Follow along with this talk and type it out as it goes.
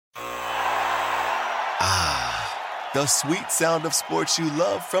The sweet sound of sports you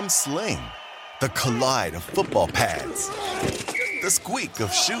love from Sling. The collide of football pads. The squeak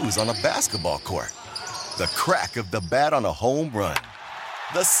of shoes on a basketball court. The crack of the bat on a home run.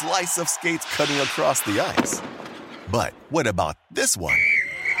 The slice of skates cutting across the ice. But what about this one?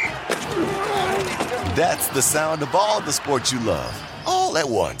 That's the sound of all the sports you love, all at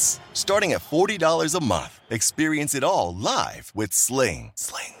once. Starting at $40 a month. Experience it all live with Sling.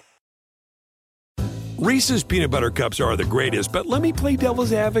 Reese's Peanut Butter Cups are the greatest, but let me play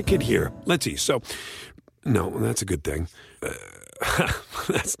devil's advocate here. Let's see. So, no, that's a good thing.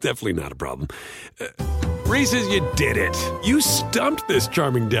 That's definitely not a problem. Reese's, you did it. You stumped this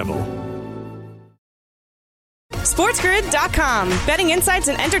charming devil. SportsGrid.com. Betting insights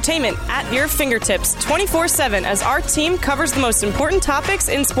and entertainment at your fingertips 24/7 as our team covers the most important topics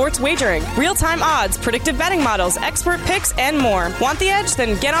in sports wagering. Real-time odds, predictive betting models, expert picks, and more. Want the edge?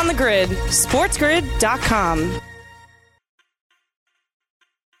 Then get on the grid. SportsGrid.com.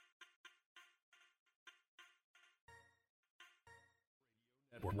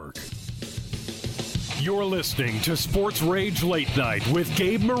 You're listening to Sports Rage Late Night with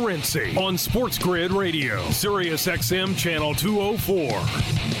Gabe Morency on Sports Grid Radio, Sirius XM Channel 204.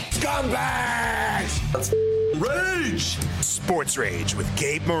 Scumbags! Let's rage! Sports Rage with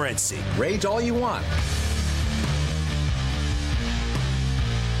Gabe Morency. Rage all you want.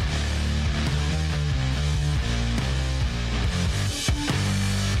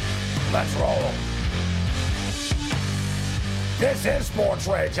 Let's roll. This is Sports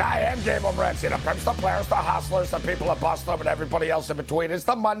Rage. I am Gabe Morency. The pimps, the players, the hustlers, the people that bust them, and everybody else in between. It's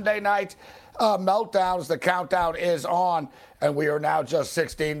the Monday night meltdowns. The countdown is on, and we are now just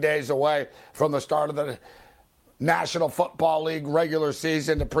 16 days away from the start of the National Football League regular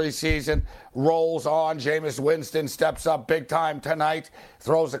season. The preseason rolls on. Jameis Winston steps up big time tonight,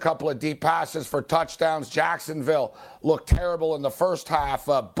 throws a couple of deep passes for touchdowns. Jacksonville looked terrible in the first half,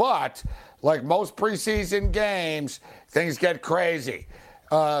 but like most preseason games, things get crazy.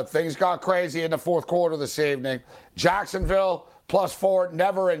 Things got crazy in the fourth quarter this evening. Jacksonville +4,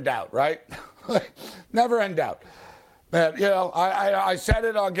 never in doubt, right? Never in doubt. Man, you know, I said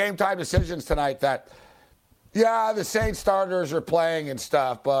it on Game Time Decisions tonight that, yeah, the Saints starters are playing and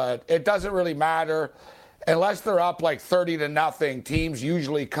stuff, but it doesn't really matter. Unless they're up like 30-0, teams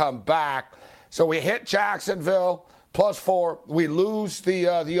usually come back. So we hit Jacksonville +4. We lose the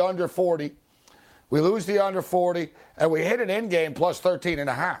under 40. We lose the under 40, and we hit an in-game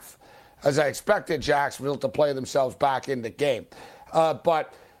 +13.5, as I expected Jacksonville to play themselves back in the game.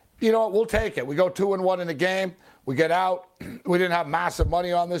 But, you know, we'll take it. We go 2-1 in the game. We get out. We didn't have massive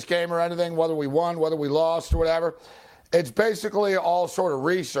money on this game or anything, whether we won, whether we lost, or whatever. It's basically all sort of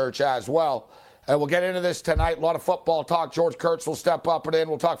research as well. And we'll get into this tonight. A lot of football talk. George Kurtz will step up and in.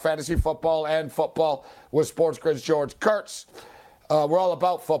 We'll talk fantasy football and football with Sports Grid's George Kurtz. We're all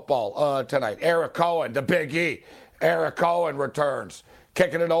about football tonight. Eric Cohen, the Big E. Eric Cohen returns,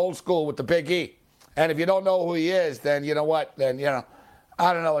 kicking it old school with the Big E. And if you don't know who he is, then you know what? Then, you know,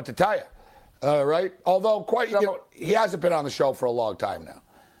 I don't know what to tell you. Right? Although, he hasn't been on the show for a long time now.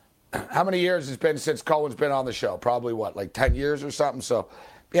 How many years has it been since Cohen's been on the show? Probably, like 10 years or something? So,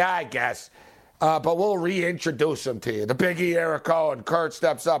 yeah, I guess. But we'll reintroduce him to you. The Big E, Eric Cohen. Kurt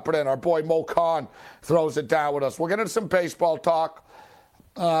steps up and in. Our boy Mo Khan throws it down with us. We'll get into some baseball talk.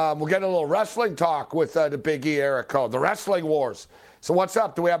 We'll get a little wrestling talk with the Big E, Eric Cohen. The Wrestling Wars. So what's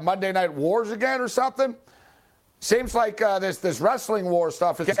up? Do we have Monday Night Wars again or something? Seems like this Wrestling War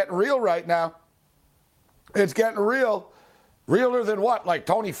stuff is getting real right now. It's getting real. Realer than what? Like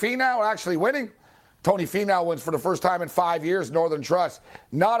Tony Finau actually winning? Tony Finau wins for the first time in 5 years, Northern Trust.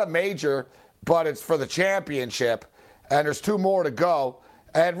 Not a major, but it's for the championship. And there's 2 more to go.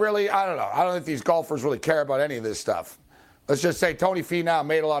 And really, I don't know. I don't think these golfers really care about any of this stuff. Let's just say Tony Finau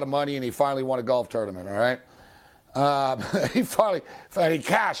made a lot of money and he finally won a golf tournament, all right? He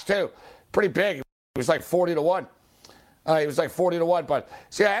cashed, too. Pretty big. It was like 40-1. He was like 40-1. But,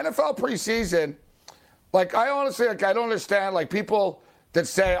 see, NFL preseason, like, I honestly, I don't understand, like, people that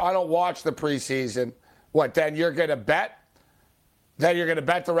say, I don't watch the preseason. What, then you're going to bet? Then you're going to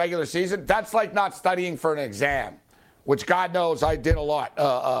bet the regular season? That's like not studying for an exam, which God knows I did a lot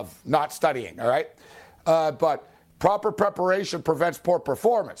of not studying, all right? But proper preparation prevents poor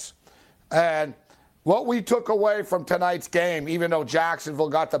performance. And what we took away from tonight's game, even though Jacksonville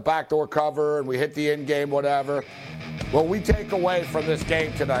got the backdoor cover and we hit the in-game whatever, what we take away from this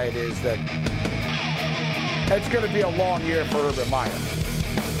game tonight is that it's going to be a long year for Urban Meyer.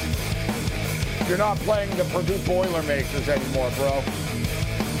 You're not playing the Purdue Boilermakers anymore, bro.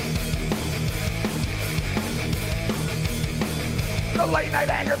 the late night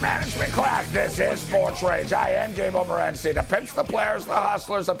anger management class. This is Sports Rage. I am Gabe Morency. The pimps, the players, the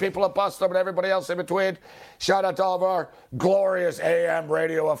hustlers, the people that bust them, and everybody else in between. Shout out to all of our glorious AM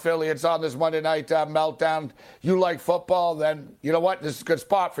radio affiliates on this Monday night meltdown. You like football, then you know what? This is a good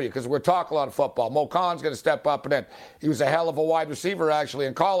spot for you because we're talking a lot of football. Mo Khan's going to step up and in. He was a hell of a wide receiver, actually,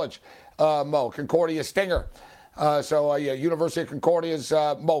 in college. Mo, Concordia Stinger. University of Concordia's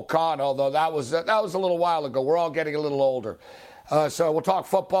Mo Khan, although that was a little while ago. We're all getting a little older. So we'll talk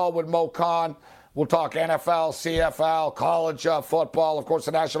football with Mo Khan. We'll talk NFL, CFL, college football. Of course,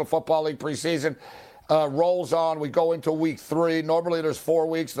 the National Football League preseason rolls on. We go into week 3. Normally there's 4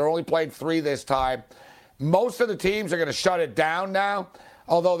 weeks. They're only playing 3 this time. Most of the teams are going to shut it down now,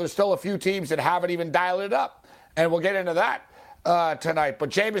 although there's still a few teams that haven't even dialed it up. And we'll get into that tonight. But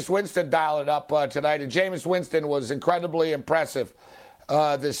Jameis Winston dialed it up tonight, and Jameis Winston was incredibly impressive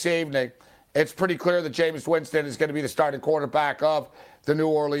this evening. It's pretty clear that Jameis Winston is going to be the starting quarterback of the New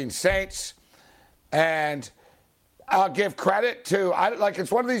Orleans Saints. And I'll give credit to,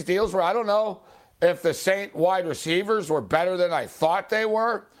 it's one of these deals where I don't know if the Saint wide receivers were better than I thought they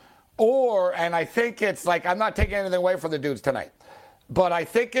were, and I think it's like, I'm not taking anything away from the dudes tonight, but I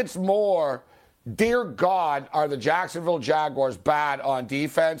think it's more, dear God, are the Jacksonville Jaguars bad on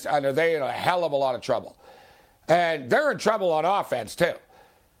defense, and are they in a hell of a lot of trouble? And they're in trouble on offense, too.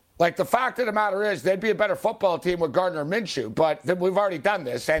 Like, the fact of the matter is, they'd be a better football team with Gardner Minshew, but we've already done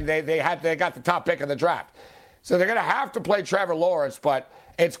this, and they got the top pick of the draft. So they're going to have to play Trevor Lawrence, but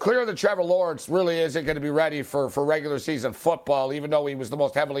it's clear that Trevor Lawrence really isn't going to be ready for regular season football, even though he was the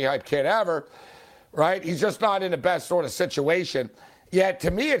most heavily hyped kid ever, right? He's just not in the best sort of situation. Yet,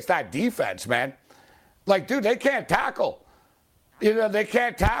 to me, it's that defense, man. Like, dude, they can't tackle. They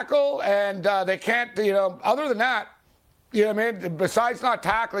can't tackle, and they can't, other than that, you know what I mean? Besides not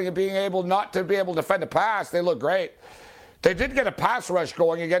tackling and being able not to be able to defend a pass, they look great. They did get a pass rush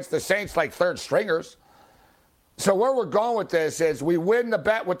going against the Saints like third stringers. So where we're going with this is we win the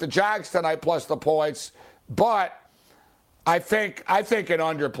bet with the Jags tonight plus the points, but I think an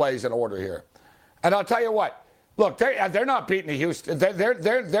under plays in order here. And I'll tell you what. Look, they're not beating the Houston.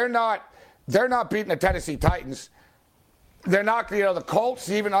 They're not beating the Tennessee Titans. They're not, the Colts,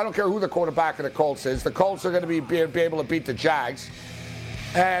 even, I don't care who the quarterback of the Colts is. The Colts are going to be able to beat the Jags.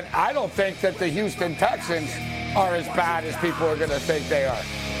 And I don't think that the Houston Texans are as bad as people are going to think they are.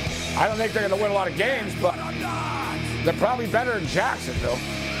 I don't think they're going to win a lot of games, but they're probably better than Jacksonville.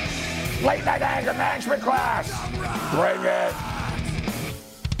 Late night anger management class. Bring it.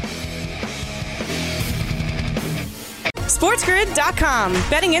 SportsGrid.com.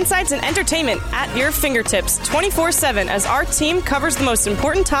 Betting insights and entertainment at your fingertips 24/7 as our team covers the most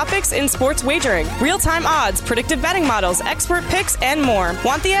important topics in sports wagering. Real-time odds, predictive betting models, expert picks, and more.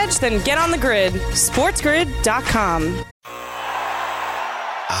 Want the edge? Then get on the grid. SportsGrid.com.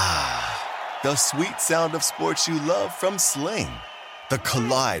 The sweet sound of sports you love from Sling. The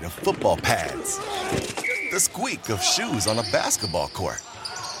collide of football pads. The squeak of shoes on a basketball court.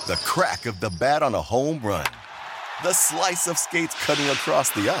 The crack of the bat on a home run. The slice of skates cutting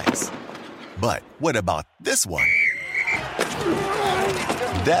across the ice. But what about this one?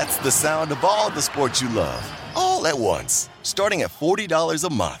 That's the sound of all the sports you love, all at once. Starting at $40 a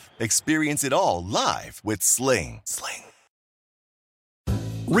month. Experience it all live with Sling.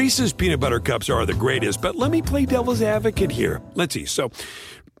 Reese's Peanut Butter Cups are the greatest, but let me play devil's advocate here. Let's see. So,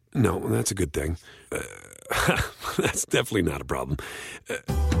 no, that's a good thing. That's definitely not a problem.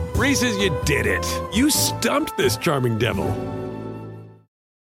 Reese's, you did it. You stumped this charming devil.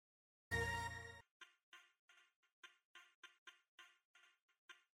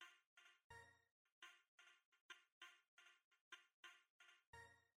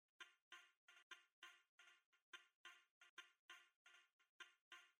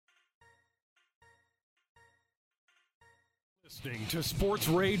 Listening to Sports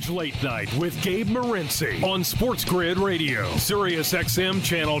Rage Late Night with Gabe Morency on Sports Grid Radio, Sirius XM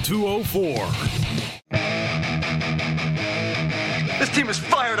Channel 204. This team is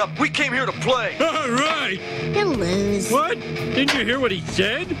fired up. We came here to play. All right. He'll lose. What? Didn't you hear what he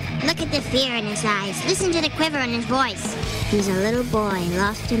said? Look at the fear in his eyes. Listen to the quiver in his voice. He's a little boy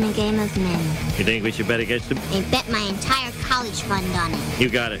lost in a game of men. You think we should bet against him? I bet my entire college fund on it. You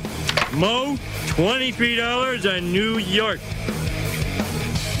got it. Mo, $23 on New York. You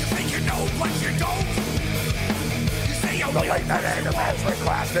think you know, but you don't. You say you're the late night anger management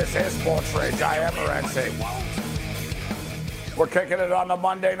class. This is Sports Rage. I am Morency. We're kicking it on the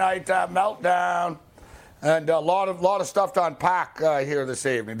Monday night meltdown. And a lot of stuff to unpack here this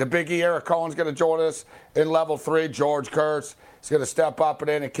evening. The Big E, Eric Cohen's going to join us in level 3. George Kurtz is going to step up and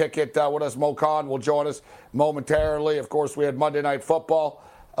in and kick it with us. Mo Khan will join us momentarily. Of course, we had Monday Night Football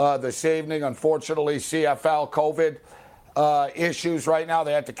this evening. Unfortunately, CFL COVID issues right now.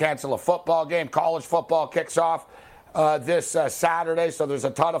 They had to cancel a football game. College football kicks off this Saturday, so there's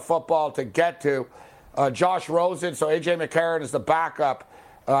a ton of football to get to. Josh Rosen, so A.J. McCarron is the backup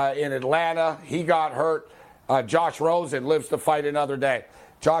in Atlanta. He got hurt. Josh Rosen lives to fight another day.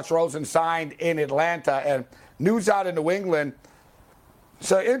 Josh Rosen signed in Atlanta. And news out of New England,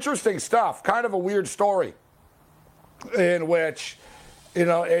 so interesting stuff, kind of a weird story in which,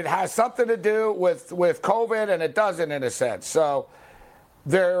 it has something to do with COVID and it doesn't in a sense. So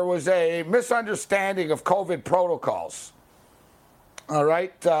there was a misunderstanding of COVID protocols. All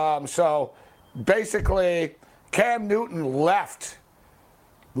right. So basically, Cam Newton left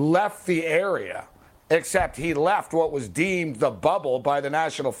the area, except he left what was deemed the bubble by the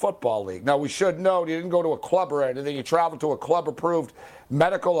National Football League. Now, we should note he didn't go to a club or anything. He traveled to a club-approved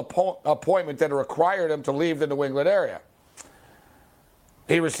medical appointment that required him to leave the New England area.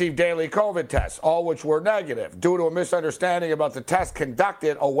 He received daily COVID tests, all which were negative. Due to a misunderstanding about the tests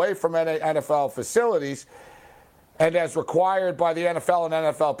conducted away from NFL facilities, and as required by the NFL and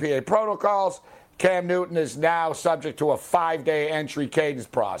NFLPA protocols, Cam Newton is now subject to a 5-day entry cadence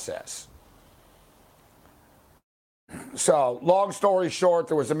process. So, long story short,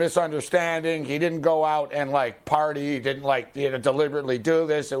 there was a misunderstanding. He didn't go out and, party. He didn't, deliberately do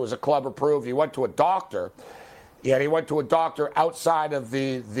this. It was a club approved. He went to a doctor. Yeah, he went to a doctor outside of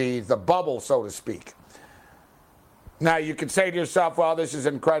the bubble, so to speak. Now, you can say to yourself, well, this is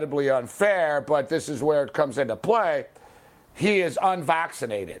incredibly unfair, but this is where it comes into play. He is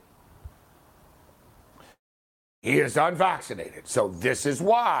unvaccinated. He is unvaccinated. So this is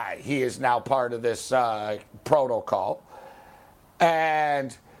why he is now part of this protocol.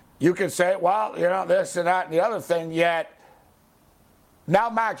 And you can say, well, this and that and the other thing, yet now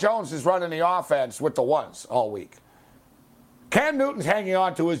Mac Jones is running the offense with the ones all week. Cam Newton's hanging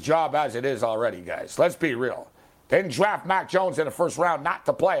on to his job as it is already, guys. Let's be real. They didn't draft Mac Jones in the first round not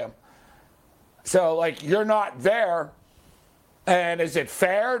to play him. So, you're not there. And is it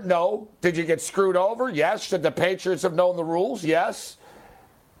fair? No. Did you get screwed over? Yes. Should the Patriots have known the rules? Yes.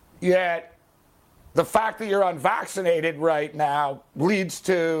 Yet, the fact that you're unvaccinated right now leads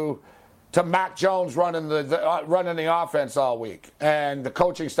to Mac Jones running the offense all week, and the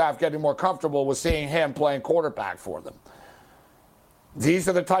coaching staff getting more comfortable with seeing him playing quarterback for them. These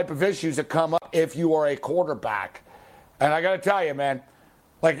are the type of issues that come up if you are a quarterback. And I got to tell you, man,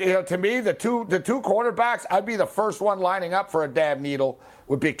 to me, the two quarterbacks, I'd be the first one lining up for a damn needle,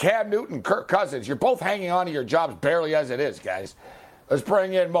 would be Cam Newton, Kirk Cousins. You're both hanging on to your jobs barely as it is, guys. Let's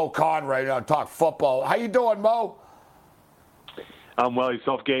bring in Mo Khan right now and talk football. How you doing, Mo? I'm well.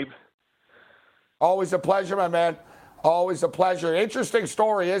 Yourself, Gabe? Always a pleasure, my man. Always a pleasure. Interesting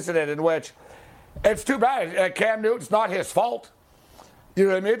story, isn't it, in which it's too bad. Cam Newton's not his fault. You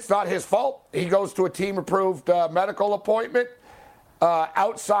know what I mean? It's not his fault. He goes to a team-approved medical appointment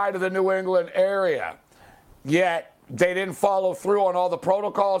outside of the New England area. Yet they didn't follow through on all the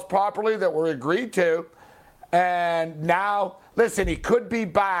protocols properly that were agreed to. And now, listen, he could be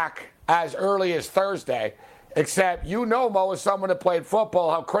back as early as Thursday, except Mo, as someone that played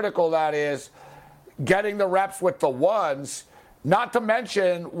football, how critical that is, getting the reps with the ones, not to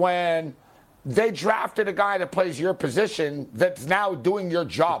mention when they drafted a guy that plays your position that's now doing your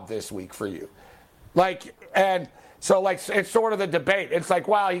job this week for you. So, it's sort of the debate. It's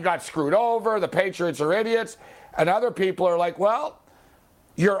well, he got screwed over. The Patriots are idiots. And other people are like, well,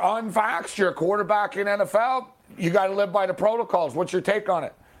 you're unvaxxed. You're a quarterback in NFL. You got to live by the protocols. What's your take on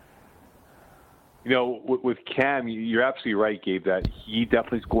it? With Cam, you're absolutely right, Gabe, that he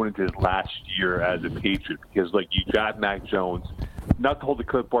definitely is going into his last year as a Patriot because, you got Mac Jones, not to hold the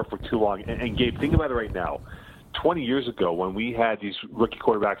clipboard for too long. And Gabe, think about it right now. 20 years ago, when we had these rookie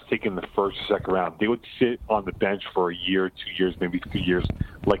quarterbacks taken the first or second round, they would sit on the bench for a year, 2 years, maybe 3 years,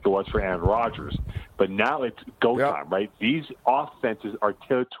 like it was for Aaron Rodgers. But now it's go time, right? These offenses are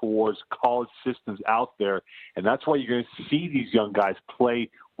tailored towards college systems out there, and that's why you're going to see these young guys play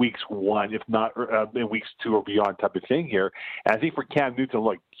weeks 1, if not in weeks 2 or beyond type of thing here. And I think for Cam Newton,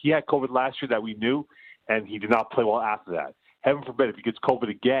 look, he had COVID last year that we knew, and he did not play well after that. Heaven forbid if he gets COVID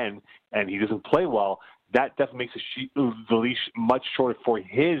again and he doesn't play well, that definitely makes the leash much shorter for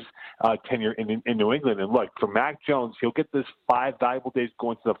his tenure in New England. And look, for Mac Jones, he'll get this 5 valuable days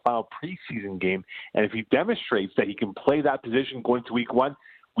going to the final preseason game. And if he demonstrates that he can play that position going to week 1,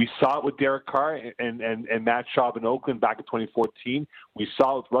 We saw it with Derek Carr and Matt Schaub in Oakland back in 2014. We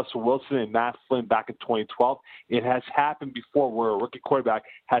saw it with Russell Wilson and Matt Flynn back in 2012. It has happened before where a rookie quarterback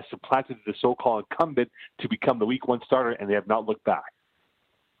has supplanted the so-called incumbent to become the week one starter, and they have not looked back.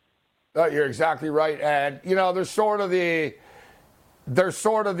 You're exactly right. And, there's sort of the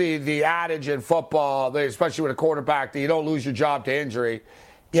adage in football, especially with a quarterback, that you don't lose your job to injury.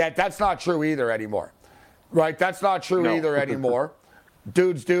 Yet that's not true either anymore, right? That's not true either anymore.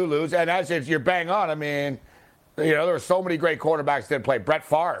 Dudes do lose. And you're bang on. I mean, there were so many great quarterbacks that didn't play. Brett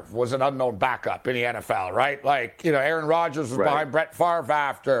Favre was an unknown backup in the NFL, right? Aaron Rodgers was behind Brett Favre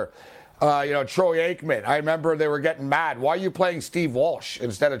after. Troy Aikman. I remember they were getting mad. Why are you playing Steve Walsh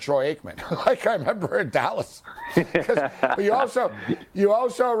instead of Troy Aikman? I remember in Dallas. You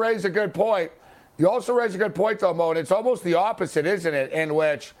also raise a good point. You also raise a good point, though, Mo, and it's almost the opposite, isn't it, in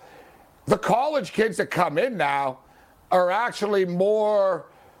which the college kids that come in now are actually they're more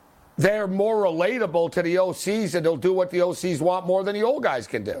relatable to the OCs, and they'll do what the OCs want more than the old guys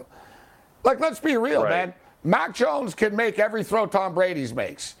can do. Let's be real, man. Mac Jones can make every throw Tom Brady's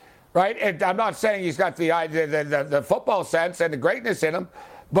makes. Right? And I'm not saying he's got the football sense and the greatness in him,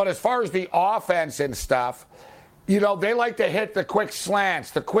 but as far as the offense and stuff, they like to hit the quick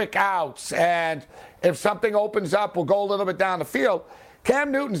slants, the quick outs, and if something opens up, we'll go a little bit down the field.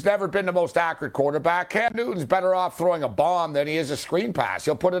 Cam Newton's never been the most accurate quarterback. Cam Newton's better off throwing a bomb than he is a screen pass.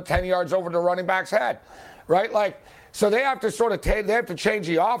 He'll put it 10 yards over the running back's head, right? So they have to they have to change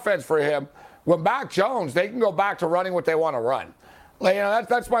the offense for him. With Mac Jones, they can go back to running what they want to run.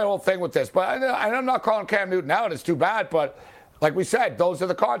 That's my whole thing with this. But I'm not calling Cam Newton out. It's too bad. But like we said, those are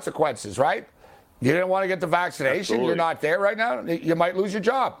the consequences, right? You didn't want to get the vaccination. Absolutely. You're not there right now. You might lose your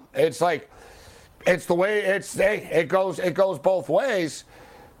job. It's the way it goes both ways.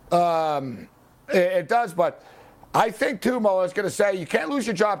 It does. But I think, too, Mo, I was going to say, you can't lose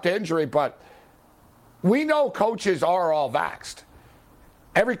your job to injury, but we know coaches are all vaxxed.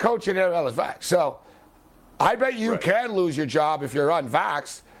 Every coach in the NFL is vaxxed. So I bet you can lose your job if you're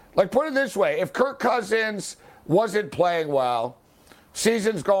unvaxxed. Put it this way. If Kirk Cousins wasn't playing well,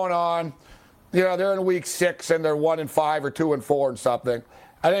 season's going on, they're in week 6 and they're 1-5 or 2-4 and something,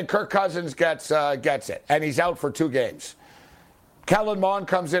 and then Kirk Cousins gets it, and he's out for 2 games. Kellen Mond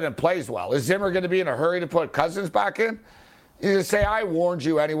comes in and plays well. Is Zimmer going to be in a hurry to put Cousins back in? You just say, I warned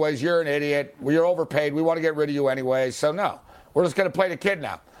you anyways. You're an idiot. You're overpaid. We want to get rid of you anyways. So, no. We're just going to play the kid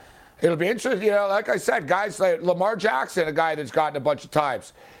now. It'll be interesting, like I said, guys like Lamar Jackson, a guy that's gotten a bunch of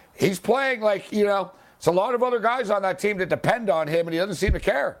times. He's playing it's a lot of other guys on that team that depend on him, and he doesn't seem to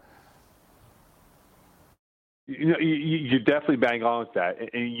care. You definitely bang on with that.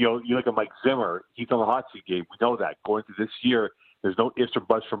 And you look at Mike Zimmer, he's on the hot seat game. We know that. Going through this year, there's no ifs or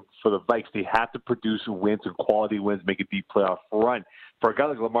buts for the Vikes. They have to produce wins and quality wins, make a deep playoff run. For a guy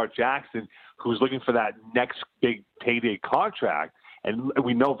like Lamar Jackson, who's looking for that next big payday contract, and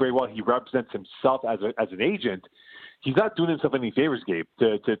we know very well he represents himself as an agent, he's not doing himself any favors, Gabe,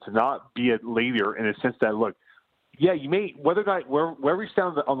 to not be a leader in a sense that, look, yeah, you may, whether or not, wherever you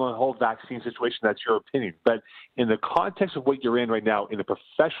stand on the whole vaccine situation, that's your opinion. But in the context of what you're in right now, in the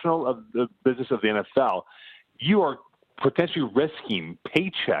professional of the business of the NFL, you are potentially risking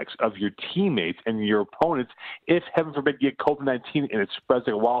paychecks of your teammates and your opponents if, heaven forbid, you get COVID-19 and it spreads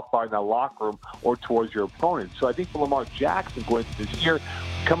like a wildfire in that locker room or towards your opponents. So I think for Lamar Jackson going into this year,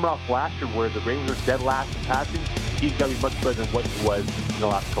 coming off last year where the Ravens were dead last in passing, he's got to be much better than what he was in the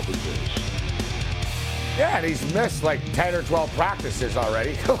last couple of years. Yeah, and he's missed 10 or 12 practices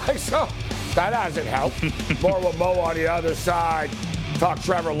already. So that hasn't helped. More with Mo on the other side. Talk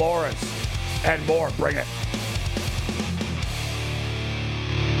Trevor Lawrence and more. Bring it.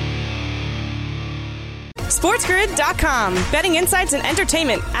 SportsGrid.com. Betting insights and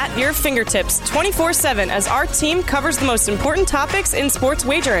entertainment at your fingertips 24/7 as our team covers the most important topics in sports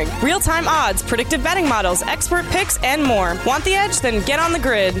wagering. Real-time odds, predictive betting models, expert picks, and more. Want the edge? Then get on the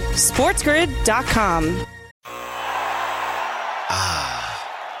grid. SportsGrid.com.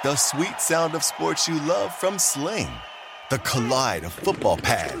 The sweet sound of sports you love from Sling. The collide of football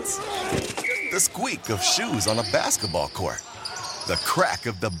pads. The squeak of shoes on a basketball court. The crack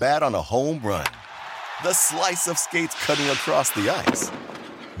of the bat on a home run. The slice of skates cutting across the ice.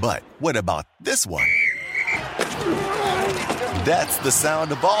 But what about this one? That's the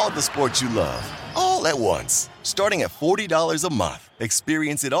sound of all the sports you love, all at once. Starting at $40 a month.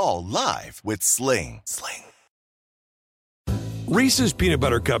 Experience it all live with Sling. Reese's Peanut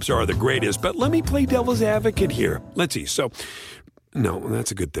Butter Cups are the greatest, but let me play devil's advocate here. Let's see. So, no, that's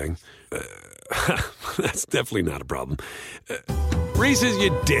a good thing. That's definitely not a problem. Reese's,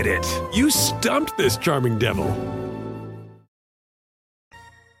 you did it. You stumped this charming devil.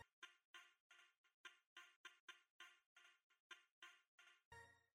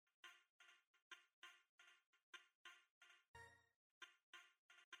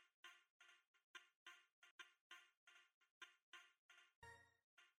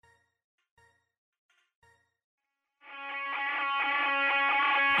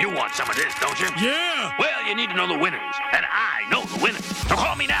 You want some of this, don't you? Yeah! Well, you need to know the winners, and I know the winners. So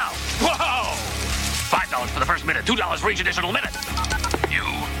call me now. Whoa! $5 for the first minute, $2 for each additional minute. You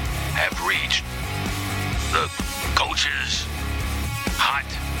have reached the coach's hot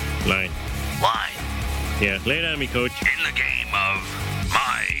line. Yeah, lay it on me, Coach. In the game of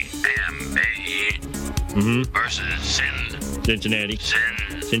Miami versus Cincinnati.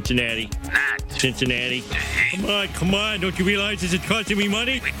 Cincinnati. Come on. Don't you realize this is costing me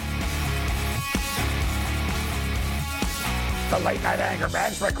money? The Late Night Anger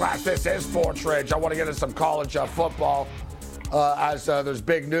Management class. This is Sports Ridge. I want to get into some college football as there's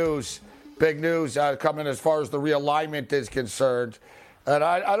big news coming as far as the realignment is concerned. And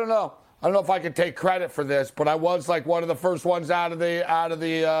I don't know. I don't know if I can take credit for this, but I was like one of the first ones out of the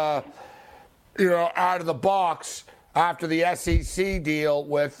box after the SEC deal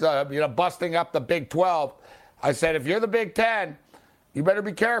with busting up the Big 12. I said, if you're the Big 10, you better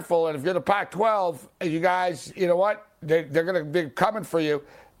be careful. And if you're the Pac-12, you guys, you know what? They're going to be coming for you.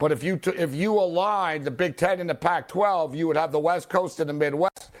 But if you align the Big 10 and the Pac-12, you would have the West Coast and the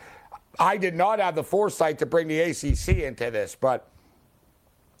Midwest. I did not have the foresight to bring the ACC into this, but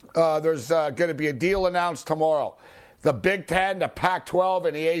there's going to be a deal announced tomorrow. The Big 10, the Pac-12,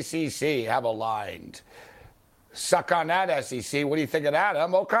 and the ACC have aligned. Suck on that, SEC. What do you think of that,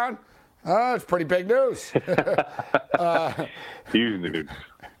 Mokan? Oh, it's pretty big news. Huge news.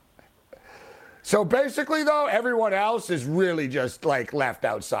 So basically, though, everyone else is really just like left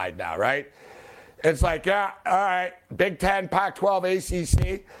outside now, right? It's like, yeah, all right, Big 10,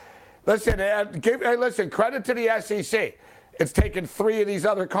 Pac-12, ACC. Listen, credit to the SEC. It's taken 3 of these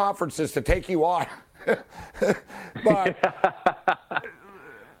other conferences to take you on. But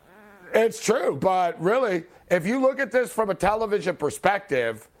it's true. But really, if you look at this from a television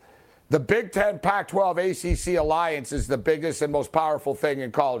perspective, the Big 10, Pac-12, ACC alliance is the biggest and most powerful thing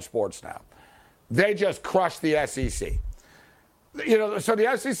in college sports now. They just crushed the SEC. So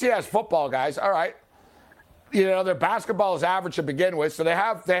the SEC has football, guys. All right. Their basketball is average to begin with, so they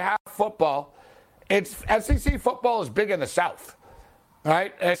have football. SEC football is big in the South,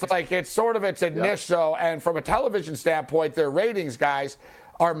 right? It's a niche. So, and from a television standpoint, their ratings, guys,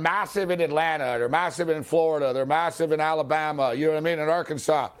 are massive in Atlanta. They're massive in Florida. They're massive in Alabama. You know what I mean? In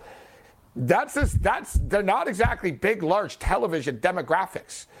Arkansas. They're not exactly big, large television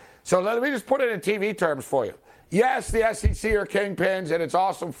demographics. So let me just put it in TV terms for you. Yes, the SEC are kingpins, and it's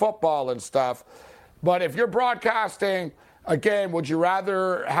awesome football and stuff. But if you're broadcasting a game, would you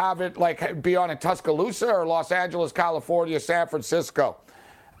rather have it be on in Tuscaloosa or Los Angeles, California, San Francisco,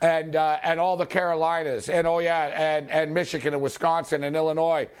 and all the Carolinas, and and Michigan and Wisconsin and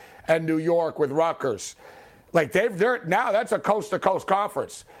Illinois and New York with Rutgers? They're now that's a coast-to-coast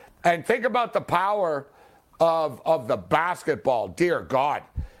conference. And think about the power of the basketball. Dear God.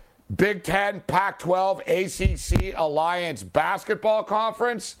 Big 10, Pac-12, ACC Alliance Basketball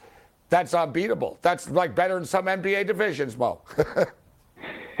Conference, that's unbeatable. That's better than some NBA divisions, Mo.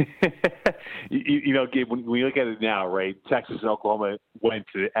 Gabe, when you look at it now, right, Texas and Oklahoma went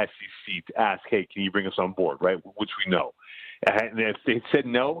to the SEC to ask, hey, can you bring us on board, right, which we know. And if they said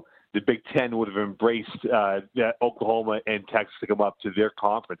no, the Big Ten would have embraced Oklahoma and Texas to come up to their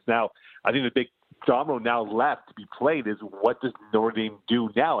conference. Now, I think the big domino now left to be played is what does Notre Dame do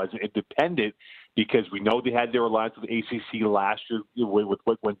now as an independent, because we know they had their alliance with ACC last year with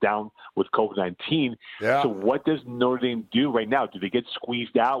what went down with COVID-19. Yeah. So what does Notre Dame do right now? Do they get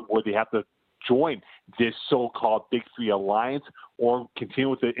squeezed out where they have to join this so-called Big Three alliance, or continue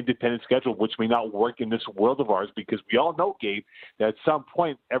with the independent schedule, which may not work in this world of ours? Because we all know, Gabe, that at some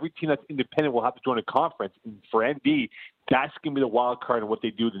point every team that's independent will have to join a conference. And for ND, that's going to be the wild card in what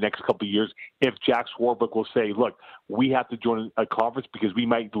they do the next couple of years. If Jack Swarbrick will say, look, we have to join a conference because we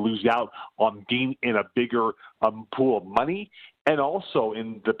might lose out on being in a bigger pool of money, and also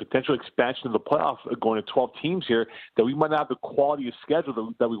in the potential expansion of the playoff going to 12 teams here, that we might not have the quality of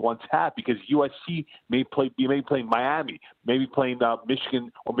schedule that we once had, because USC may be playing Miami, maybe playing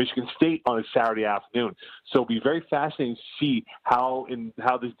Michigan or Michigan State on a Saturday afternoon. So it'll be very fascinating to see how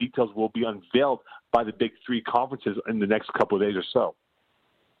these details will be unveiled by the Big Three conferences in the next couple of days or so.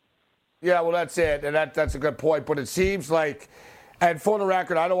 Yeah, well, that's it, and that's a good point. But it seems like, and for the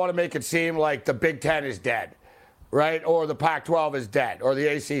record, I don't want to make it seem like the Big Ten is dead, right? Or the Pac-12 is dead, or the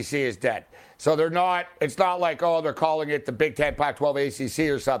ACC is dead. So they're not. It's not like, oh, they're calling it the Big Ten, Pac-12, ACC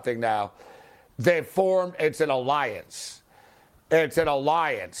or something now. They've formed. It's an alliance. It's an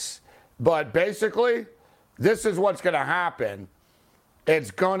alliance. But basically, this is what's going to happen. It's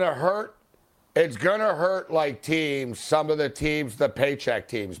going to hurt. It's going to hurt teams, some of the teams, the paycheck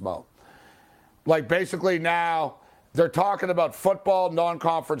teams, Mo. Basically now, they're talking about football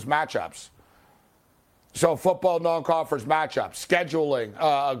non-conference matchups. So football non-conference matchups, scheduling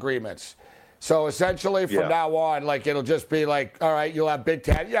agreements. So essentially from now on, like it'll just be like, all right, you'll have Big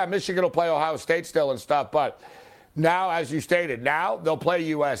Ten. Yeah, Michigan will play Ohio State still and stuff. But now, as you stated, now they'll play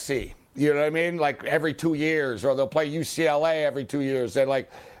USC. You know what I mean? Like every 2 years, or they'll play UCLA every 2 years. And like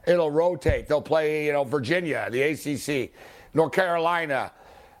it'll rotate. They'll play, Virginia, the ACC, North Carolina.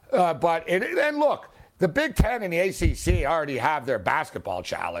 And look, the Big Ten and the ACC already have their basketball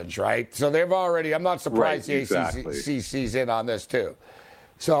challenge, right? So they've already, I'm not surprised the ACC's in on this too.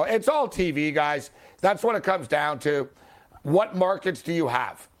 So it's all TV, guys. That's what it comes down to. What markets do you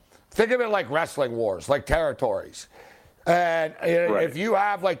have? Think of it like wrestling wars, like territories. And if you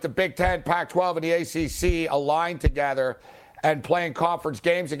have like the Big Ten, Pac-12, and the ACC aligned together and playing conference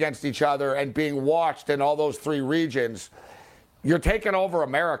games against each other and being watched in all those three regions, you're taking over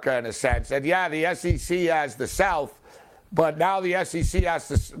America in a sense. And yeah, the SEC has the South, but now the SEC has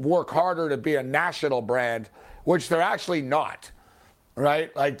to work harder to be a national brand, which they're actually not,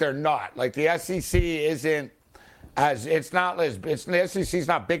 right? Like they're not. Like the SEC isn't the SEC's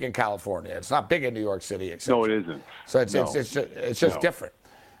not big in California. It's not big in New York City. No, it isn't. So it's just different.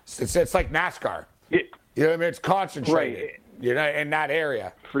 It's like NASCAR. You know what I mean? It's concentrated, in that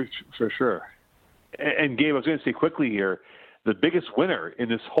area. For sure. And Gabe, I was going to say quickly here, the biggest winner in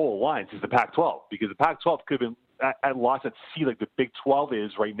this whole alliance is the Pac-12, because the Pac-12 could have been at loss at sea like the Big 12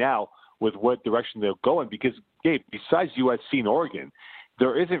 is right now with what direction they'll go in. Because, Gabe, besides USC and Oregon,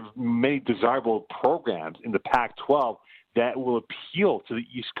 there isn't many desirable programs in the Pac-12 that will appeal to the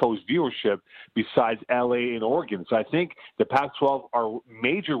East Coast viewership besides LA and Oregon. So I think the Pac-12 are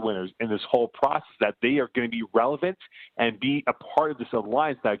major winners in this whole process, that they are going to be relevant and be a part of this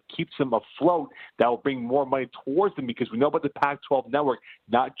alliance that keeps them afloat, that will bring more money towards them, because we know about the Pac-12 network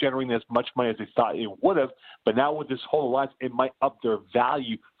not generating as much money as they thought it would have. But now with this whole alliance, it might up their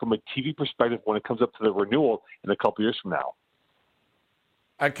value from a TV perspective when it comes up to the renewal in a couple years from now.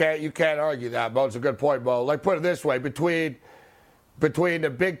 You can't argue that, Bo. It's a good point, Bo. Like, put it this way, between the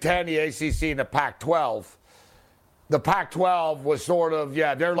Big Ten, the ACC, and the Pac-12, the Pac-12 was sort of,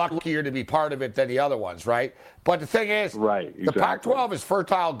 they're luckier to be part of it than the other ones, right? But the thing is, the Pac-12 is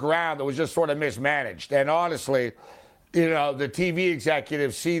fertile ground that was just sort of mismanaged. And honestly, the TV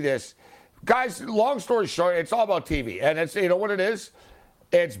executives see this. Guys, long story short, it's all about TV. And it's, what it is?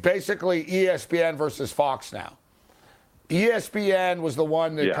 It's basically ESPN versus Fox now. ESPN was the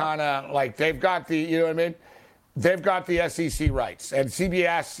one that kind of, like, they've got the, they've got the SEC rights. And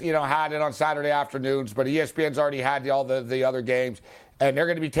CBS, had it on Saturday afternoons, but ESPN's already had all the other games, and they're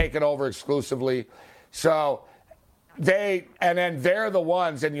going to be taken over exclusively. So they're the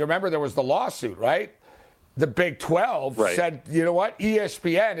ones, and you remember there was the lawsuit, right? The Big 12 said, you know what,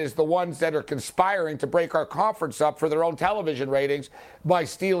 ESPN is the ones that are conspiring to break our conference up for their own television ratings by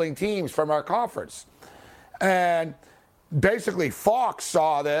stealing teams from our conference. And basically, Fox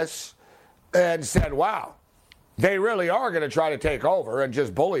saw this and said, wow, they really are going to try to take over and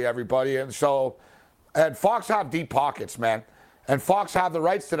just bully everybody. And Fox have deep pockets, man. And Fox have the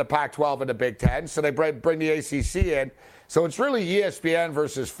rights to the Pac-12 and the Big Ten, so they bring the ACC in. So it's really ESPN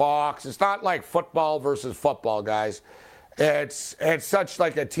versus Fox. It's not like football versus football, guys. It's such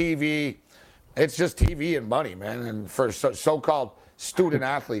like a TV. It's just TV and money, man, and for so-called student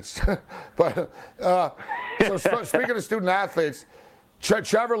athletes. But so speaking of student athletes,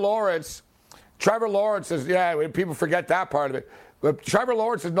 Trevor Lawrence is, people forget that part of it. But Trevor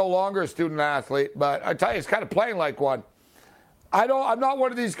Lawrence is no longer a student athlete, but I tell you, he's kind of playing like one. I'm not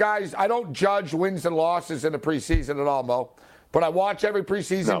one of these guys. I don't judge wins and losses in the preseason at all, Mo. But I watch every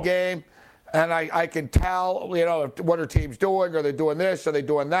preseason game, and I can tell, what our team's doing. Are they doing this? Are they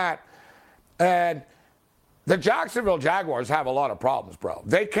doing that? And the Jacksonville Jaguars have a lot of problems, bro.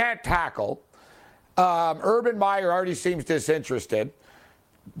 They can't tackle. Urban Meyer already seems disinterested.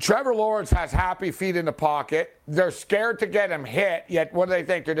 Trevor Lawrence has happy feet in the pocket. They're scared to get him hit, yet what do they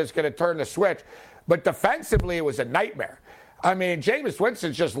think? They're just going to turn the switch. But defensively, it was a nightmare. I mean, Jameis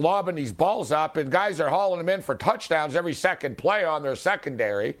Winston's just lobbing these balls up, and guys are hauling them in for touchdowns every second play on their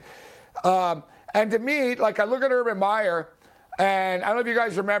secondary. And to me, like, I look at Urban Meyer, and I don't know if you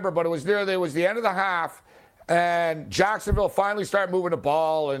guys remember, but it was the end of the half, and Jacksonville finally started moving the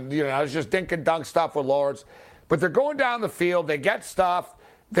ball, and, it was just dink and dunk stuff with Lawrence. But they're going down the field, they get stuff,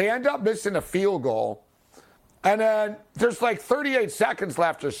 they end up missing a field goal, and then there's like 38 seconds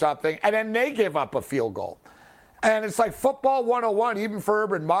left or something, and then they give up a field goal. And it's like football 101, even for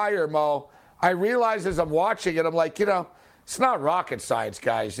Urban Meyer, Mo. I realize as I'm watching it, I'm like, it's not rocket science,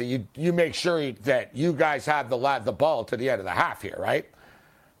 guys. That you make sure that you guys have the ball to the end of the half here, right?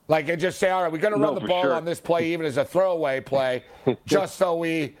 Like, and just say, all right, we're going to run the ball on this play even as a throwaway play just so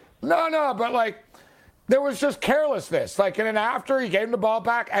we – No, but, like, there was just carelessness. Like, and then after he gave him the ball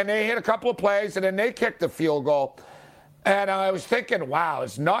back, and they hit a couple of plays, and then they kicked the field goal. And I was thinking, wow,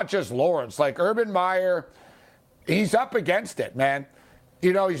 it's not just Lawrence. Like, Urban Meyer, he's up against it, man.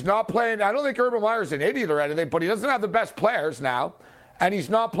 You know, he's not playing – I don't think Urban Meyer's an idiot or anything, but he doesn't have the best players now. And he's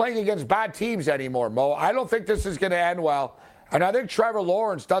not playing against bad teams anymore, Mo. I don't think this is going to end well. And I think Trevor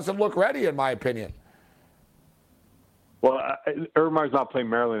Lawrence doesn't look ready, in my opinion. Well, Urban Meyer's not playing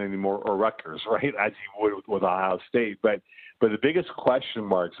Maryland anymore or Rutgers, right, as he would with Ohio State. But the biggest question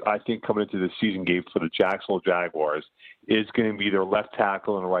marks, I think, coming into this season, Gabe, for the Jacksonville Jaguars is going to be their left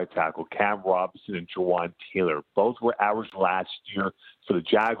tackle and right tackle, Cam Robinson and Jawan Taylor. Both were average last year for the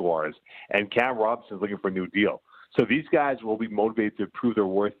Jaguars, and Cam Robinson is looking for a new deal. So these guys will be motivated to prove their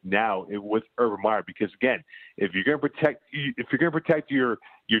worth now with Urban Meyer, because again, if you're going to protect your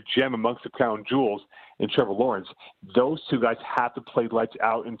gem amongst the crown jewels in Trevor Lawrence, those two guys have to play lights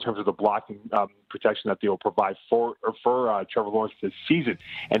out in terms of the blocking protection that they will provide for Trevor Lawrence this season.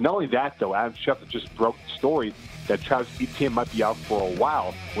 And not only that, though, Adam Schefter just broke the story that Travis Etienne might be out for a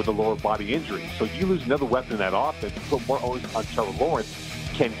while with a lower body injury. So you lose another weapon in that offense, put more onus on Trevor Lawrence.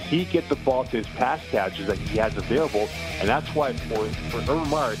 Can he get the ball to his pass catchers that he has available? And that's why for Urban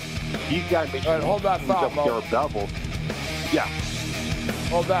Meyer, he's got to make sure hold that thought, Mo. Available. Yeah.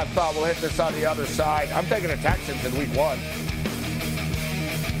 Hold that thought. We'll hit this on the other side. I'm taking the Texans in week 1.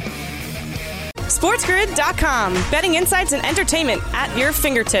 SportsGrid.com. Betting insights and entertainment at your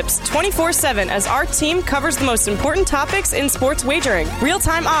fingertips 24/7 as our team covers the most important topics in sports wagering.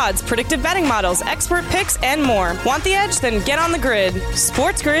 Real-time odds, predictive betting models, expert picks, and more. Want the edge? Then get on the grid.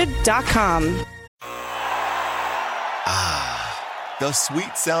 SportsGrid.com. The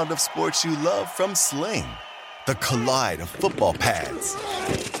sweet sound of sports you love from Sling. The collide of football pads.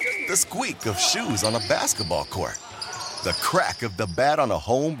 The squeak of shoes on a basketball court. The crack of the bat on a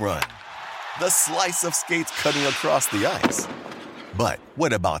home run. The slice of skates cutting across the ice. But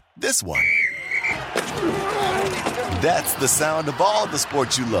what about this one? That's the sound of all the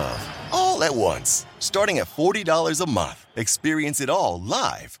sports you love, all at once. Starting at $40 a month. Experience it all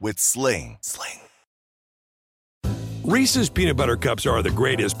live with Sling. Reese's Peanut Butter Cups are the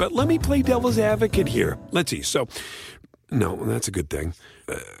greatest, but let me play devil's advocate here. Let's see. So, no, that's a good thing.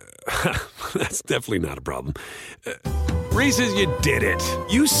 That's definitely not a problem. Reese's, you did it.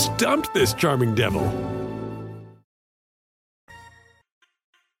 You stumped this charming devil.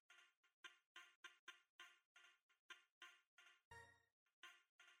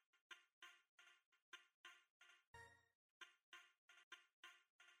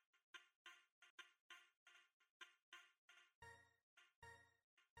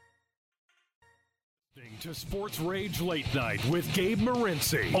 To Sports Rage Late Night with Gabe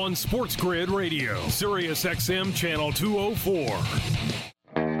Morency on Sports Grid Radio, Sirius XM Channel 204.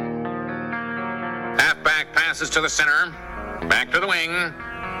 Halfback passes to the center, back to the wing,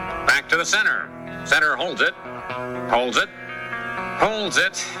 back to the center. Center holds it.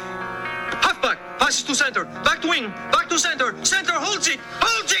 Halfback passes to center, back to wing, back to center. Center holds it.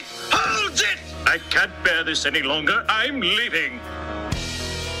 I can't bear this any longer. I'm leaving.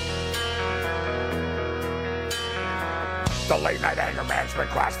 The late night anger management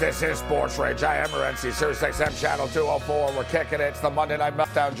class. This is Sports Rage. I am Morency, Sirius XM Channel 204. We're kicking it. It's the Monday Night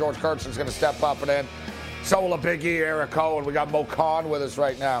Meltdown. George Kirchin's going to step up and in. So will a Big E, Eric Cohen. We got Mo Khan with us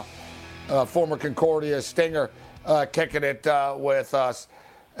right now. Former Concordia Stinger kicking it with us.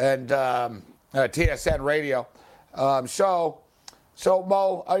 And TSN Radio. So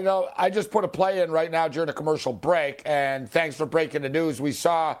Mo, I just put a play in right now during a commercial break. And thanks for breaking the news. We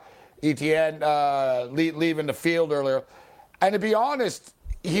saw Etienne leaving the field earlier. And to be honest,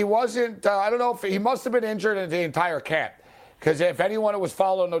 he wasn't, I don't know if he must have been injured in the entire camp. Because if anyone was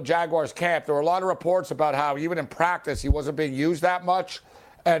following the Jaguars camp, there were a lot of reports about how even in practice he wasn't being used that much.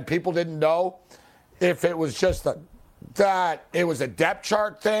 And people didn't know if it was just that it was a depth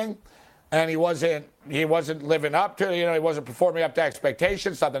chart thing and he wasn't living up to, he wasn't performing up to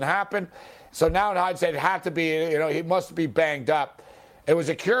expectations. Something happened. So now in hindsight, it had to be, he must be banged up. It was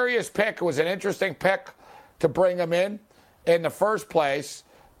a curious pick. It was an interesting pick to bring him in the first place.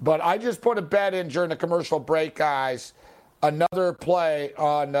 But I just put a bet in during the commercial break, guys. Another play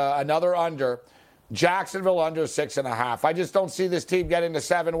on another under. Jacksonville under 6.5. I just don't see this team getting to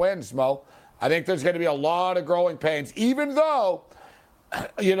 7 wins, Mo. I think there's going to be a lot of growing pains, even though,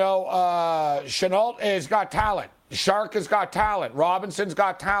 Chenault has got talent. Shark has got talent. Robinson's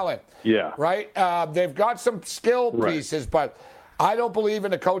got talent. Yeah. Right? They've got some skill pieces, but I don't believe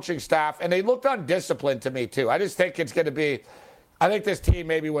in the coaching staff, and they looked undisciplined to me, too. I just think it's going to be I think this team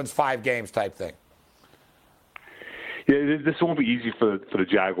maybe wins 5 games type thing. Yeah, this won't be easy for the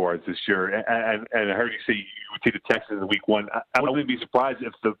Jaguars this year. And I heard you say you would take the Texans in week 1. I wouldn't be surprised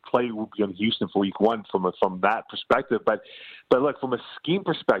if the play would be on Houston for week 1 from that perspective. But look, from a scheme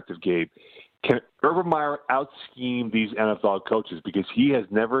perspective, Gabe, can Urban Meyer out-scheme these NFL coaches? Because he has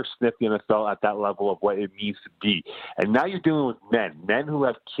never sniffed the NFL at that level of what it means to be. And now you're dealing with men who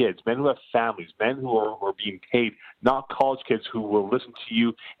have kids, men who have families, men who are being paid, not college kids who will listen to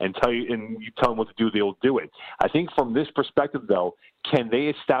you and you tell them what to do, they'll do it. I think from this perspective, though, can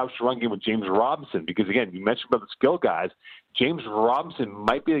they establish a run game with James Robinson? Because, again, you mentioned about the skill guys. James Robinson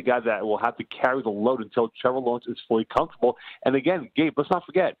might be the guy that will have to carry the load until Trevor Lawrence is fully comfortable. And, again, Gabe, let's not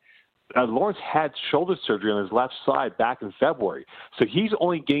forget, Lawrence had shoulder surgery on his left side back in February. So he's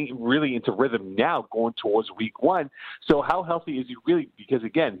only getting really into rhythm now going towards week 1. So how healthy is he really? Because,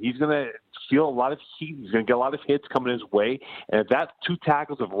 again, he's going to feel a lot of heat. He's going to get a lot of hits coming his way. And if that 2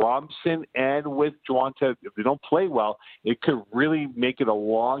 tackles of Robinson and with Juwonta, if they don't play well, it could really make it a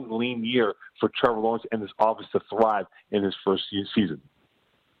long, lean year for Trevor Lawrence and his offense to thrive in his first season.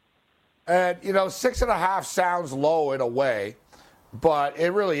 And, 6.5 sounds low in a way. But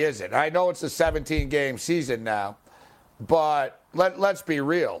it really isn't. I know it's a 17-game season now, but let's be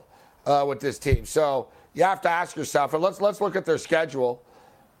real with this team. So you have to ask yourself, and let's look at their schedule.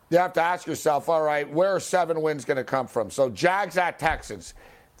 You have to ask yourself, all right, where are 7 wins going to come from? So Jags at Texans.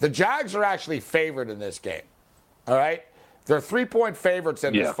 The Jags are actually favored in this game, all right? They're 3-point favorites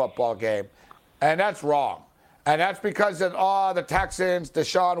in this football game, and that's wrong. And that's because of the Texans,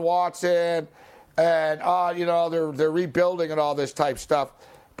 Deshaun Watson, and they're rebuilding and all this type stuff.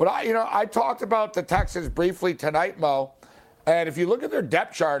 But I talked about the Texans briefly tonight, Mo. And if you look at their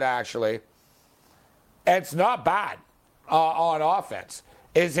depth chart, actually, it's not bad on offense.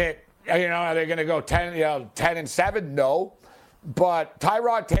 Is it? Are they going to go 10-7? No. But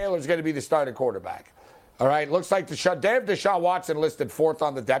Tyrod Taylor is going to be the starting quarterback. All right. Looks like they have Deshaun Watson listed 4th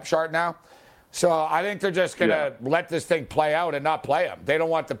on the depth chart now. So I think they're just going to let this thing play out and not play him. They don't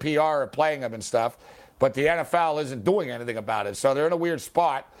want the PR of playing him and stuff. But the NFL isn't doing anything about it. So they're in a weird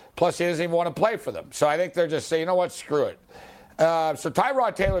spot. Plus, he doesn't even want to play for them. So I think they're just saying, you know what, screw it. So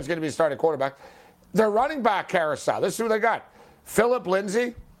Tyrod Taylor is going to be the starting quarterback. Their running back carousel, this is who they got. Phillip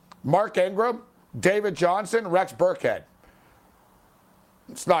Lindsay, Mark Ingram, David Johnson, Rex Burkhead.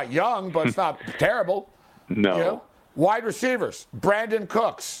 It's not young, but it's not terrible. No. Wide receivers, Brandon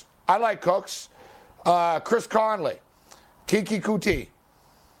Cooks. I like Cooks. Chris Conley, Kiki Kuti,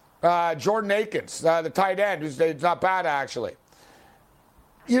 Jordan Akins, the tight end, who's not bad, actually.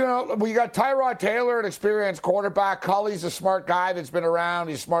 We got Tyrod Taylor, an experienced quarterback. Culley's a smart guy that's been around.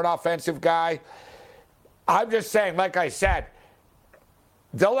 He's a smart offensive guy. I'm just saying, like I said,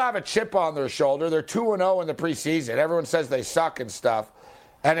 they'll have a chip on their shoulder. They're 2-0 in the preseason. Everyone says they suck and stuff.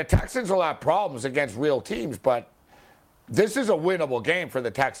 And the Texans will have problems against real teams, but this is a winnable game for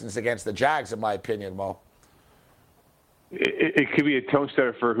the Texans against the Jags, in my opinion, Mo. It could be a tone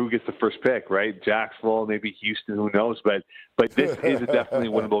setter for who gets the first pick, right? Jacksonville, maybe Houston, who knows? But this is a definitely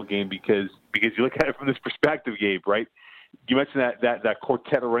winnable game because you look at it from this perspective, Gabe, right? You mentioned that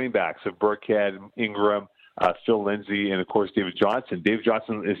quartet of running backs of Burkhead, Ingram, Phil Lindsay, and, of course, David Johnson. David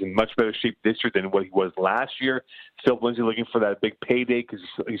Johnson is in much better shape this year than what he was last year. Phil Lindsay looking for that big payday because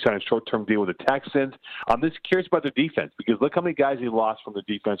he signed a short-term deal with the Texans. I'm just curious about their defense because look how many guys he lost from the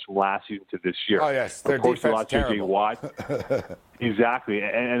defense from last season to this year. Oh, yes. Their defense is terrible. J.J. Watt. Exactly.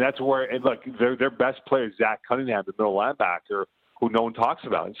 And that's where, and look, their best player is Zach Cunningham, the middle linebacker, who no one talks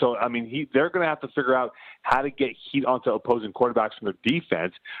about. And so, I mean, they're going to have to figure out how to get heat onto opposing quarterbacks from their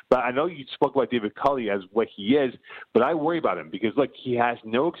defense. But I know you spoke about David Culley as what he is, but I worry about him because, look, he has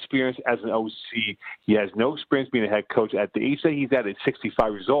no experience as an OC. He has no experience being a head coach. At the age that he's at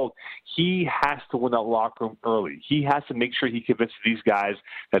 65 years old, he has to win that locker room early. He has to make sure he convinces these guys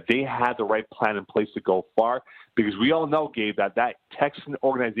that they have the right plan in place to go far. Because we all know, Gabe, that Texan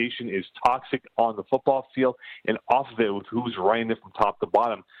organization is toxic on the football field and off of it with who's running it from top to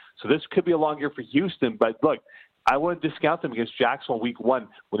bottom. So this could be a long year for Houston. But, look, I wouldn't discount them against Jacksonville week 1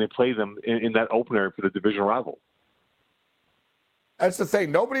 when they play them in that opener for the division rival. That's the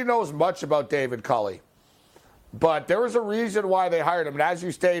thing. Nobody knows much about David Culley. But there was a reason why they hired him. And as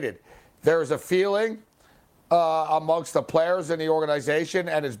you stated, there's a feeling amongst the players in the organization,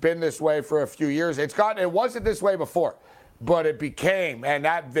 and it's been this way for a few years. It wasn't this way before, but it became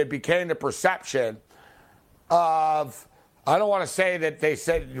the perception of, I don't want to say that they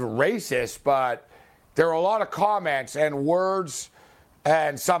said racist, but there were a lot of comments and words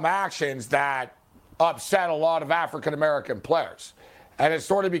and some actions that upset a lot of African-American players. And it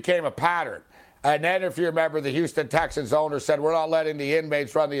sort of became a pattern. And then, if you remember, the Houston Texans owner said, we're not letting the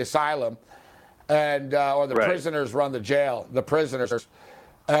inmates run the asylum, and or the prisoners run the jail, the prisoners.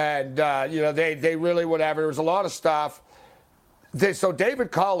 And, they really whatever. There was a lot of stuff. So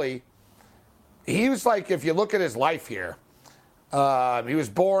David Culley, he was like, if you look at his life here, he was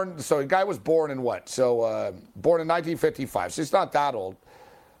born, so the guy was born in what? So born in 1955, so he's not that old.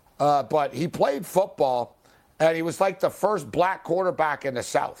 But he played football, and he was like the first black quarterback in the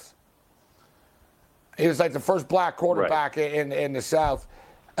South. He was like the first black quarterback in the South.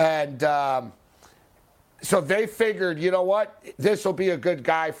 And so they figured, you know what? This will be a good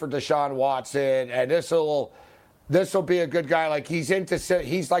guy for Deshaun Watson, and this will be a good guy. Like, he's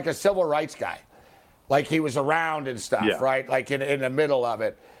like a civil rights guy. Like, he was around and stuff, right? Like, in the middle of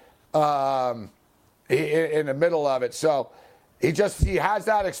it. In the middle of it. So he has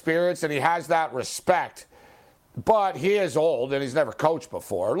that experience, and he has that respect. But he is old, and he's never coached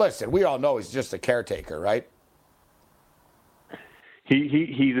before. Listen, we all know he's just a caretaker, right?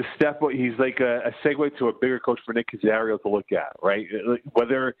 He's a step. He's like a segue to a bigger coach for Nick Caserio to look at, right?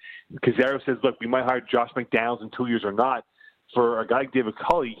 Whether Caserio says, look, we might hire Josh McDaniels in 2 years or not, for a guy like David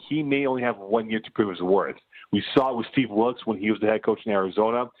Culley, he may only have 1 year to prove his worth. We saw it with Steve Wilkes when he was the head coach in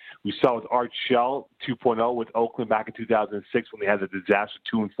Arizona. We saw it with Art Shell 2.0 with Oakland back in 2006 when they had the disaster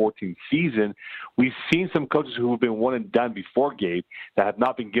 2-14 season. We've seen some coaches who have been one and done before Gabe that have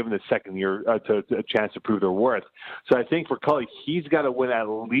not been given a second year to a chance to prove their worth. So I think for Culley, he's got to win at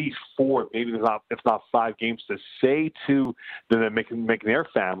least 4, maybe if not 5 games to say to the McNair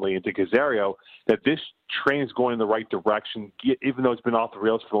family and to Caserio that this train is going in the right direction, even though it's been off the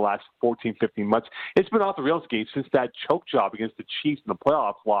rails for the last 14, 15 months. It's been off the rails, Gabe, since that choke job against the Chiefs in the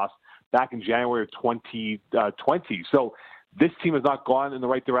playoff loss back in January of 2020. So this team has not gone in the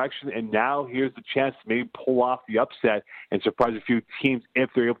right direction, and now here's the chance to maybe pull off the upset and surprise a few teams if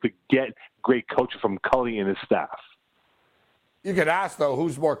they're able to get great coaching from Culley and his staff. You could ask, though,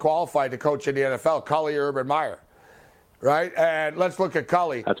 who's more qualified to coach in the NFL, Culley or Urban Meyer, right? And let's look at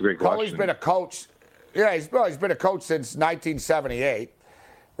Culley. That's a great question. Culley's been a coach. Yeah, he's been a coach since 1978,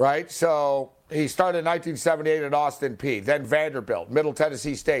 right? So he started in 1978 at Austin Peay, then Vanderbilt, Middle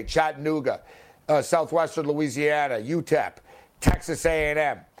Tennessee State, Chattanooga, Southwestern Louisiana, UTEP, Texas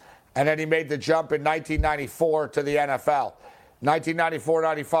A&M. And then he made the jump in 1994 to the NFL.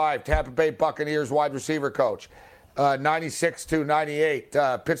 1994-95, Tampa Bay Buccaneers wide receiver coach. 96 to 98,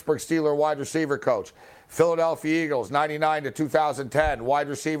 Pittsburgh Steelers wide receiver coach. Philadelphia Eagles, 99 to 2010, wide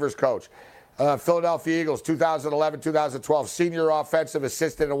receivers coach. Philadelphia Eagles, 2011-2012, senior offensive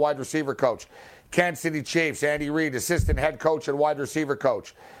assistant and wide receiver coach. Kansas City Chiefs, Andy Reid, assistant head coach and wide receiver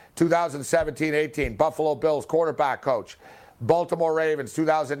coach. 2017-18, Buffalo Bills quarterback coach. Baltimore Ravens,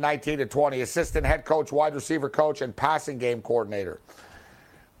 2019-20, assistant head coach, wide receiver coach, and passing game coordinator.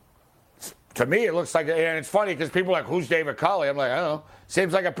 To me, it looks like, and it's funny because people are like, who's David Culley? I'm like, I don't know.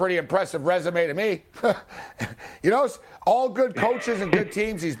 Seems like a pretty impressive resume to me. All good coaches and good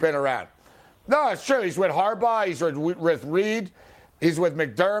teams he's been around. No, it's true. He's with Harbaugh. He's with Reed. He's with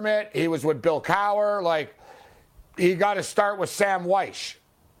McDermott. He was with Bill Cowher. Like, he got to start with Sam Weish.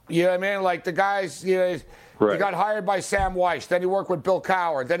 You know what I mean? Like, the guys, he got hired by Sam Weish. Then he worked with Bill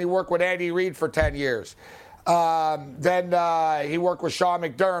Cowher. Then he worked with Andy Reid for 10 years. Then he worked with Sean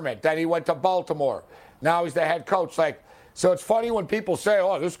McDermott. Then he went to Baltimore. Now he's the head coach. Like, so it's funny when people say,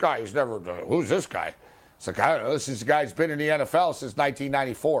 oh, this guy is never, who's this guy? It's like, I don't know. This is a guy who's been in the NFL since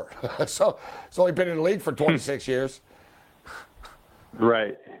 1994. So he's only been in the league for 26 years.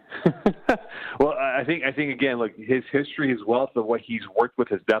 Right. Well, I think again, look, his history, his wealth of what he's worked with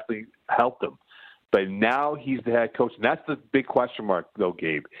has definitely helped him. But now he's the head coach, and that's the big question mark, though,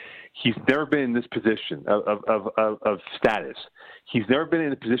 Gabe. He's never been in this position of status. He's never been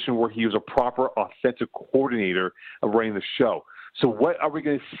in a position where he was a proper offensive coordinator of running the show. So what are we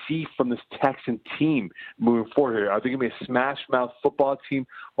going to see from this Texan team moving forward here? Are they going to be a smash-mouth football team,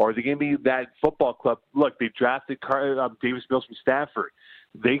 or are they going to be that football club? Look, they drafted Davis Mills from Stanford.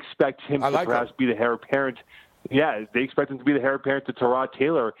 They expect him to perhaps be the heir apparent. Yeah, they expect him to be the heir apparent to Tyrod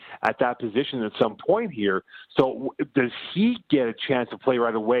Taylor at that position at some point here. So does he get a chance to play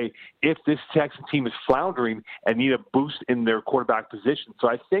right away if this Texan team is floundering and need a boost in their quarterback position? So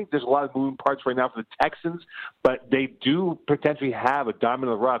I think there's a lot of moving parts right now for the Texans, but they do potentially have a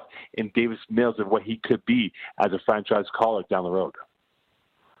diamond in the rough in Davis Mills and what he could be as a franchise caller down the road.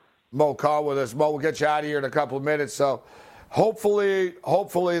 Mo Call with us. Mo, we'll get you out of here in a couple of minutes. So hopefully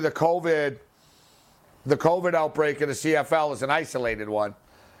the COVID outbreak in the CFL is an isolated one,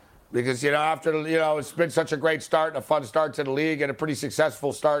 because, after, it's been such a great start and a fun start to the league and a pretty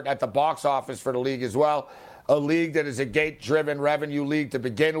successful start at the box office for the league as well. a league that is a gate-driven revenue league to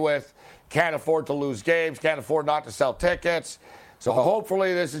begin with. Can't afford to lose games, can't afford not to sell tickets. So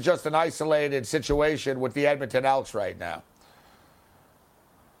hopefully this is just an isolated situation with the Edmonton Elks right now.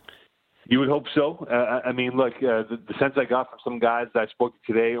 You would hope so. I mean, look, the sense I got from some guys that I spoke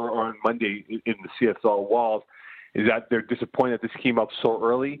to today or on Monday in the CSL walls is that they're disappointed that this came up so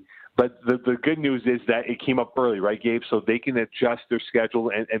early. But the good news is that it came up early, right, Gabe? So they can adjust their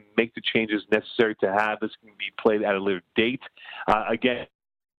schedule and make the changes necessary to have this can be played at a later date. Again,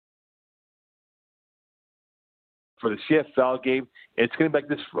 for the CFL game, it's going to be like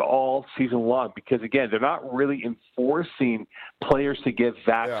this for all season long because, again, they're not really enforcing players to get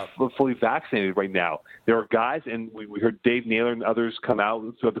fully vaccinated right now. There are guys, and we heard Dave Naylor and others come out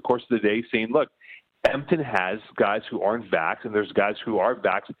throughout the course of the day saying, look, Edmonton has guys who aren't vaxxed, and there's guys who are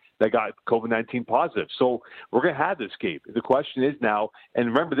vaxxed that got COVID-19 positive. So we're going to have this, Gabe. The question is now, and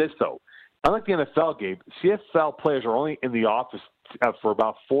remember this, though, unlike the NFL, Gabe, CFL players are only in the office for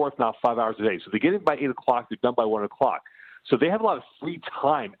about 4, if not 5 hours a day. So they get in by 8 o'clock, they're done by 1 o'clock. So they have a lot of free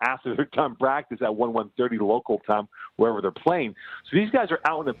time after they're done practice at 1:30 local time, wherever they're playing. So these guys are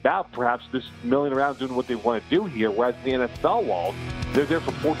out and about, perhaps just milling around doing what they want to do here, whereas in the NFL walls, they're there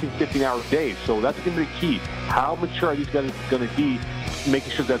for 14, 15-hour days. So that's going to be the key. How mature are these guys going to be,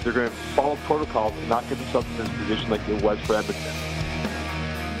 making sure that they're going to follow protocols and not get themselves in this position like it was for Edmonton?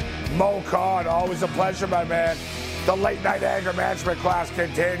 Mo Khan, always a pleasure, my man. The late night anger management class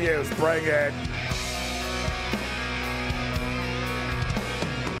continues. Bring it.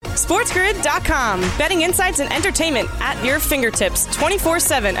 SportsGrid.com. Betting insights and entertainment at your fingertips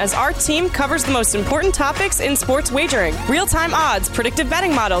 24/7 as our team covers the most important topics in sports wagering. Real-time odds, predictive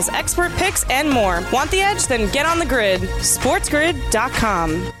betting models, expert picks, and more. Want the edge? Then get on the grid.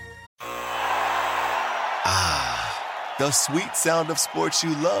 SportsGrid.com. The sweet sound of sports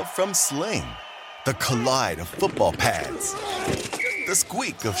you love from Sling. The collide of football pads. The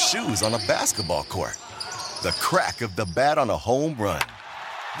squeak of shoes on a basketball court. The crack of the bat on a home run.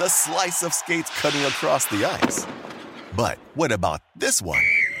 The slice of skates cutting across the ice. But what about this one?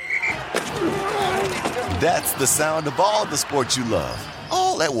 That's the sound of all the sports you love,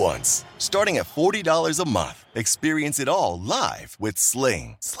 all at once. Starting at $40 a month. Experience it all live with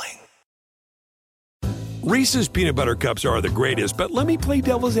Sling. Reese's Peanut Butter Cups are the greatest, but let me play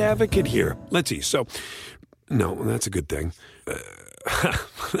devil's advocate here. Let's see. So, no, that's a good thing.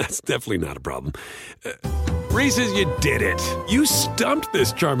 That's definitely not a problem. Reese's, you did it. You stumped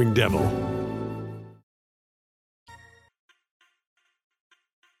this charming devil.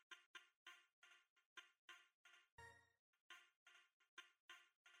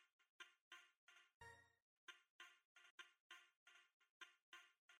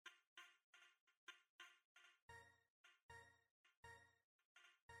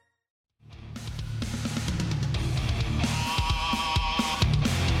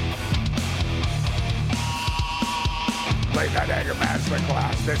 Late night anger management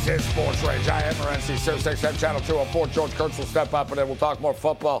class. This is Sports Rage. I am Morency, Sirius XM Channel 204. George Kurtz will step up, and then we'll talk more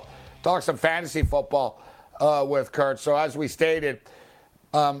football, talk some fantasy football with Kurt. So as we stated,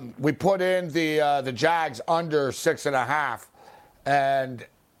 we put in the Jags under 6.5, and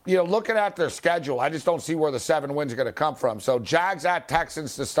looking at their schedule, I just don't see where the 7 wins are going to come from. So Jags at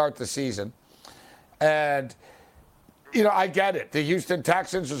Texans to start the season, and I get it. The Houston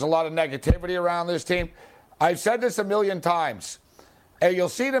Texans, there's a lot of negativity around this team. I've said this a million times, and you'll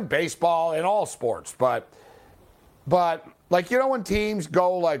see it in baseball, in all sports, but when teams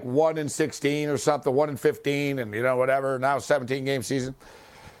go like 1-16 or something, 1-15, and whatever, now 17-game season,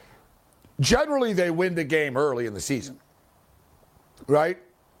 generally they win the game early in the season, right?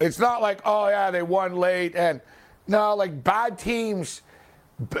 It's not like, oh yeah, they won late, and no, like bad teams,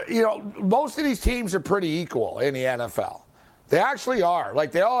 most of these teams are pretty equal in the NFL. They actually are.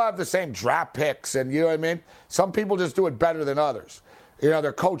 Like, they all have the same draft picks, and you know what I mean? Some people just do it better than others.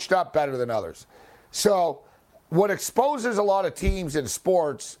 They're coached up better than others. So what exposes a lot of teams in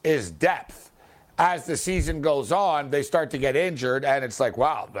sports is depth. As the season goes on, they start to get injured, and it's like,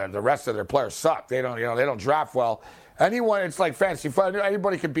 wow, the rest of their players suck. They don't draft well. It's like fantasy football.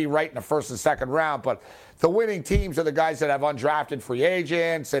 Anybody can be right in the first and second round, but the winning teams are the guys that have undrafted free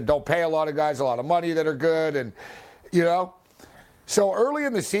agents and don't pay a lot of guys a lot of money that are good, and So early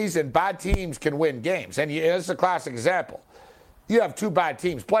in the season, bad teams can win games. And this is a classic example. You have 2 bad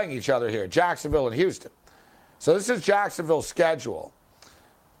teams playing each other here, Jacksonville and Houston. So this is Jacksonville's schedule.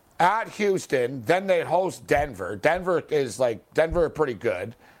 At Houston, then they host Denver. Denver are pretty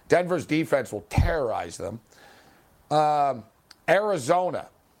good. Denver's defense will terrorize them. Arizona.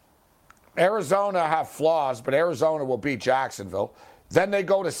 Arizona have flaws, but Arizona will beat Jacksonville. Then they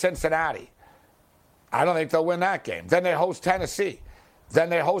go to Cincinnati. I don't think they'll win that game. Then they host Tennessee. Then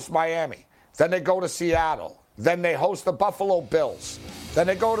they host Miami. Then they go to Seattle. Then they host the Buffalo Bills. Then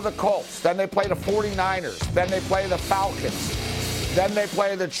they go to the Colts. Then they play the 49ers. Then they play the Falcons. Then they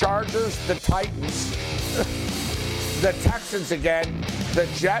play the Chargers, the Titans, the Texans again, the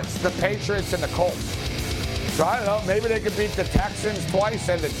Jets, the Patriots, and the Colts. So I don't know. Maybe they could beat the Texans twice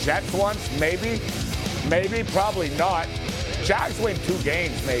and the Jets once. Maybe. Maybe. Probably not. Jags win 2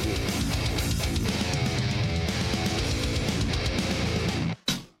 games, maybe.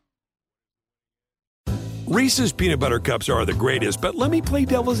 Reese's Peanut Butter Cups are the greatest, but let me play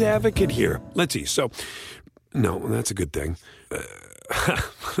devil's advocate here. Let's see. So, no, that's a good thing.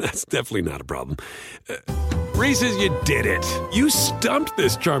 That's definitely not a problem. Reese's, you did it. You stumped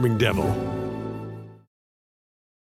this charming devil.